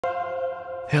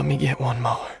Help me get one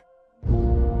more.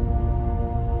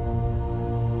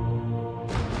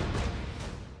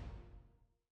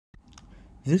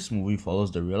 This movie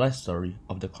follows the real-life story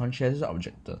of the conscientious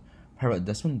objector, Private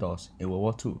Desmond Doss in World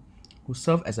War II, who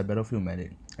served as a battlefield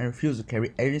medic and refused to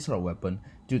carry any sort of weapon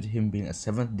due to him being a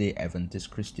Seventh-day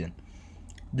Adventist Christian.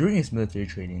 During his military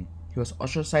training, he was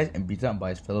ostracized and beaten up by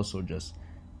his fellow soldiers,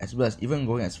 as well as even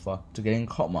going as far to getting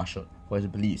court-martialed for his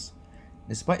beliefs.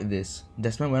 Despite this,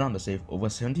 Desmond went on to save over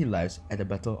 70 lives at the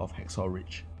Battle of Hacksaw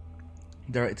Ridge.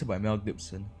 Directed by Mel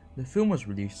Gibson, the film was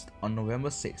released on November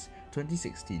 6,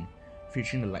 2016,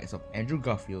 featuring the likes of Andrew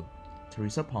Garfield,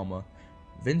 Teresa Palmer,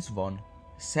 Vince Vaughn,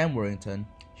 Sam Worthington,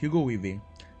 Hugo Weaving,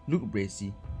 Luke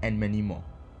Bracey, and many more.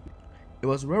 It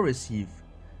was well received,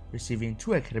 receiving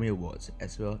 2 Academy Awards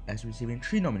as well as receiving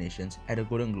 3 nominations at the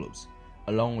Golden Globes,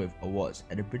 along with awards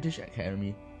at the British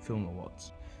Academy Film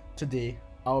Awards. Today,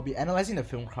 I will be analysing the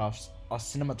film crafts of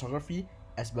cinematography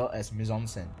as well as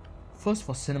mise-en-scene. First,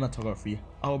 for cinematography,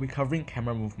 I will be covering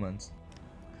camera movements.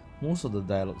 Most of the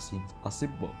dialogue scenes are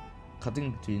simple, cutting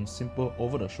between simple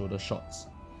over-the-shoulder shots.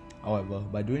 However,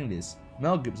 by doing this,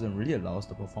 Mel Gibson really allows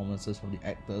the performances from the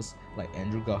actors like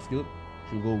Andrew Garfield,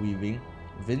 Hugo Weaving,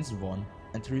 Vince Vaughn,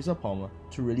 and Teresa Palmer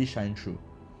to really shine through.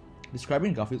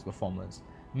 Describing Garfield's performance,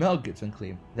 Mel Gibson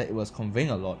claimed that it was conveying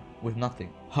a lot with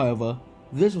nothing. However,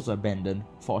 this was abandoned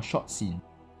for a short scene.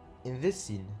 In this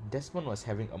scene, Desmond was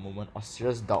having a moment of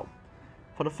serious doubt.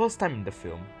 For the first time in the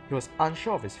film, he was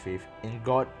unsure of his faith in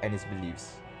God and his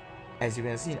beliefs. As you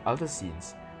can see in other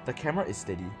scenes, the camera is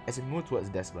steady as it moves towards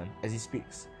Desmond as he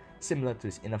speaks, similar to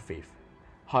his inner faith.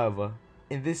 However,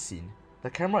 in this scene, the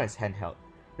camera is handheld,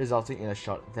 resulting in a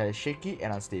shot that is shaky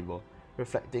and unstable,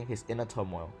 reflecting his inner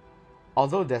turmoil.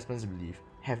 Although Desmond's beliefs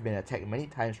have been attacked many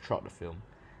times throughout the film,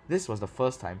 this was the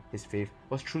first time his faith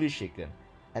was truly shaken,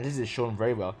 and this is shown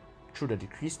very well through the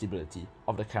decreased stability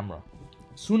of the camera.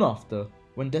 Soon after,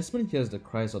 when Desmond hears the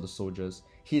cries of the soldiers,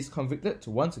 he is convicted to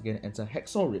once again enter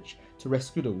Hacksaw Ridge to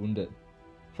rescue the wounded.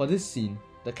 For this scene,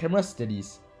 the camera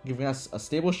steadies, giving us a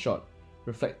stable shot,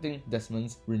 reflecting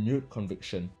Desmond's renewed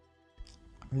conviction.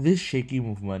 This shaky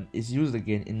movement is used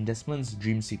again in Desmond's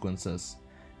dream sequences.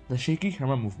 The shaky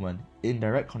camera movement, in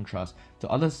direct contrast to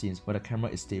other scenes where the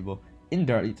camera is stable,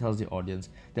 indirectly tells the audience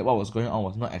that what was going on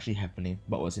was not actually happening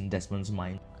but was in Desmond's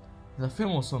mind. The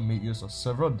film also made use of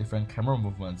several different camera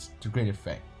movements to great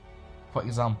effect. For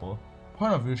example,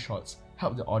 point of view shots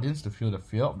help the audience to feel the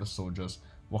fear of the soldiers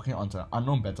walking onto an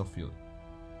unknown battlefield,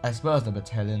 as well as the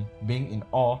battalion being in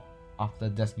awe after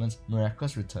Desmond's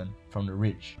miraculous return from the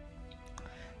ridge.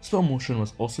 Slow motion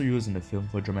was also used in the film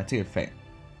for dramatic effect.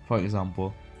 For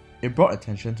example, it brought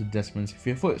attention to Desmond's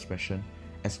fearful expression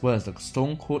as well as the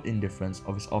stone-cold indifference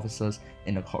of his officers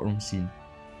in the courtroom scene.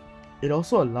 It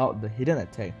also allowed the hidden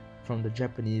attack from the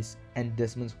Japanese and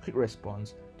Desmond's quick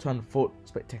response to unfold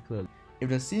spectacularly. If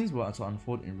the scenes were to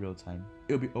unfold in real time,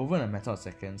 it would be over in a matter of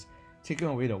seconds, taking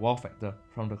away the wow factor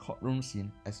from the courtroom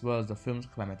scene as well as the film's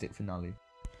climactic finale.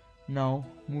 Now,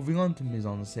 moving on to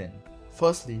mise-en-scene.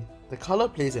 Firstly, the color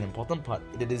plays an important part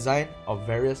in the design of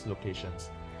various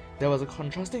locations. There was a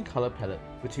contrasting color palette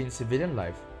between civilian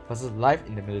life versus life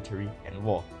in the military and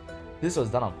war. This was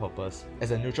done on purpose, as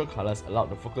the neutral colors allowed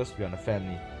the focus to be on the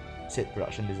family, said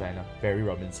production designer Barry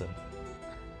Robinson.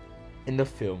 In the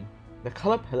film, the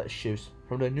color palette shifts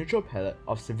from the neutral palette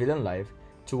of civilian life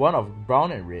to one of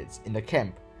brown and reds in the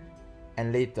camp,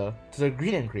 and later to the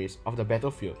green and greys of the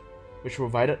battlefield, which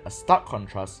provided a stark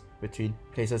contrast between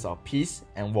places of peace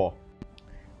and war.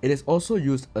 It is also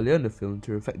used earlier in the film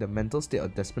to reflect the mental state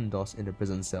of Desmond Doss in the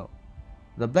prison cell.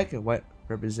 The black and white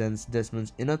represents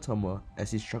Desmond's inner turmoil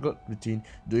as he struggled between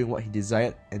doing what he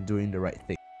desired and doing the right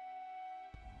thing.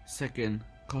 Second,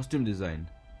 costume design.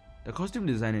 The costume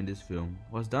design in this film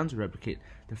was done to replicate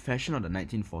the fashion of the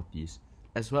 1940s,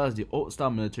 as well as the old-style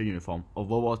military uniform of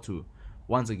World War II,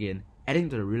 once again adding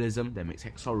to the realism that makes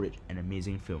Hacksaw Ridge an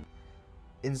amazing film.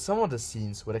 In some of the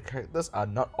scenes where the characters are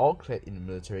not all clad in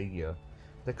military gear,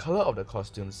 the color of the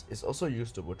costumes is also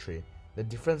used to portray the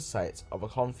different sides of a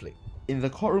conflict. In the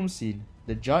courtroom scene,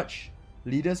 the judge,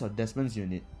 leaders of Desmond's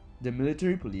unit, the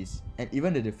military police, and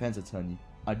even the defense attorney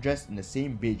are dressed in the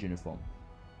same beige uniform.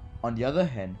 On the other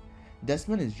hand,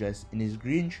 Desmond is dressed in his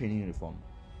green training uniform.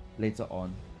 Later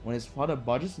on, when his father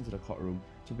barges into the courtroom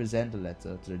to present the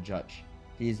letter to the judge,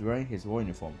 he is wearing his war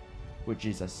uniform, which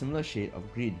is a similar shade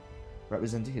of green,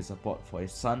 representing his support for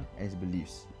his son and his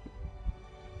beliefs.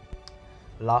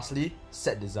 Lastly,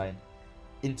 set design.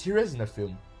 Interiors in the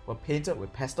film were painted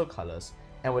with pastel colors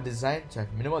and were designed to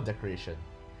have minimal decoration.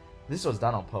 This was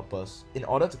done on purpose in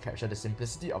order to capture the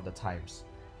simplicity of the times,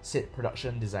 said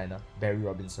production designer Barry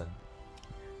Robinson.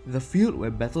 The field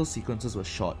where battle sequences were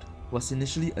shot was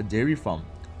initially a dairy farm,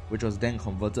 which was then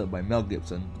converted by Mel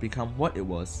Gibson to become what it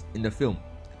was in the film.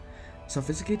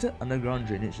 Sophisticated underground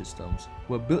drainage systems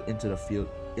were built into the field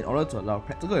in order to allow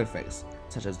practical effects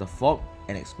such as the fog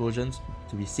and explosions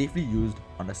to be safely used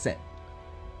on the set.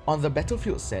 On the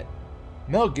battlefield set,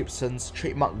 Mel Gibson's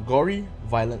trademark gory,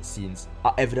 violent scenes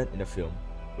are evident in the film,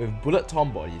 with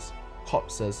bullet-torn bodies,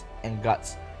 corpses, and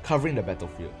guts covering the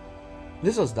battlefield.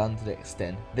 This was done to the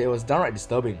extent that it was downright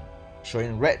disturbing,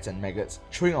 showing rats and maggots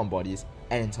chewing on bodies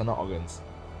and internal organs.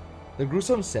 The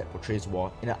gruesome set portrays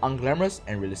war in an unglamorous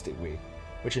and realistic way,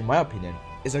 which in my opinion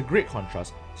is a great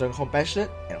contrast to the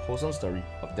compassionate and wholesome story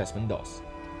of Desmond Doss.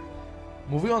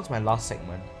 Moving on to my last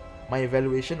segment, my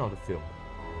evaluation of the film.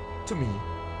 To me,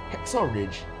 Hacksaw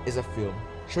Ridge is a film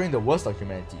showing the worst of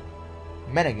humanity,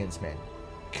 man against man,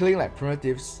 killing like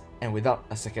primitives and without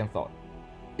a second thought.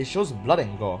 It shows blood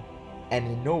and gore, and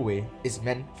in no way is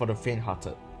meant for the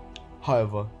faint-hearted.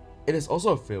 However, it is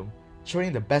also a film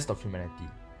showing the best of humanity.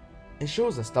 It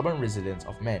shows the stubborn resilience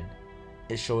of man.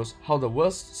 It shows how the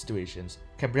worst situations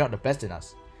can bring out the best in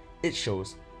us. It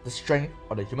shows the strength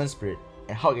of the human spirit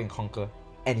and how it can conquer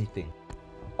anything.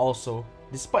 Also,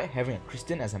 despite having a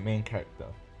Christian as a main character,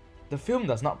 the film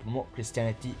does not promote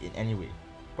Christianity in any way,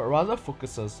 but rather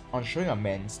focuses on showing a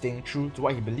man staying true to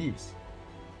what he believes,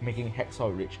 making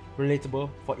Hacksaw Ridge relatable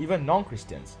for even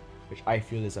non-Christians, which I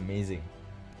feel is amazing.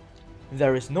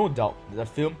 There is no doubt that the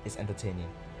film is entertaining.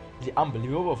 The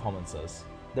unbelievable performances,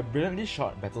 the brilliantly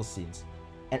shot battle scenes,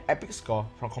 and epic score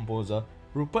from composer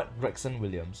Rupert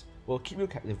Gregson-Williams will keep you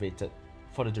captivated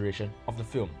for the duration of the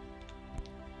film.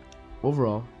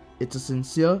 Overall, it's a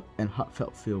sincere and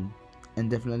heartfelt film, and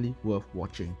definitely worth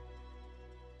watching.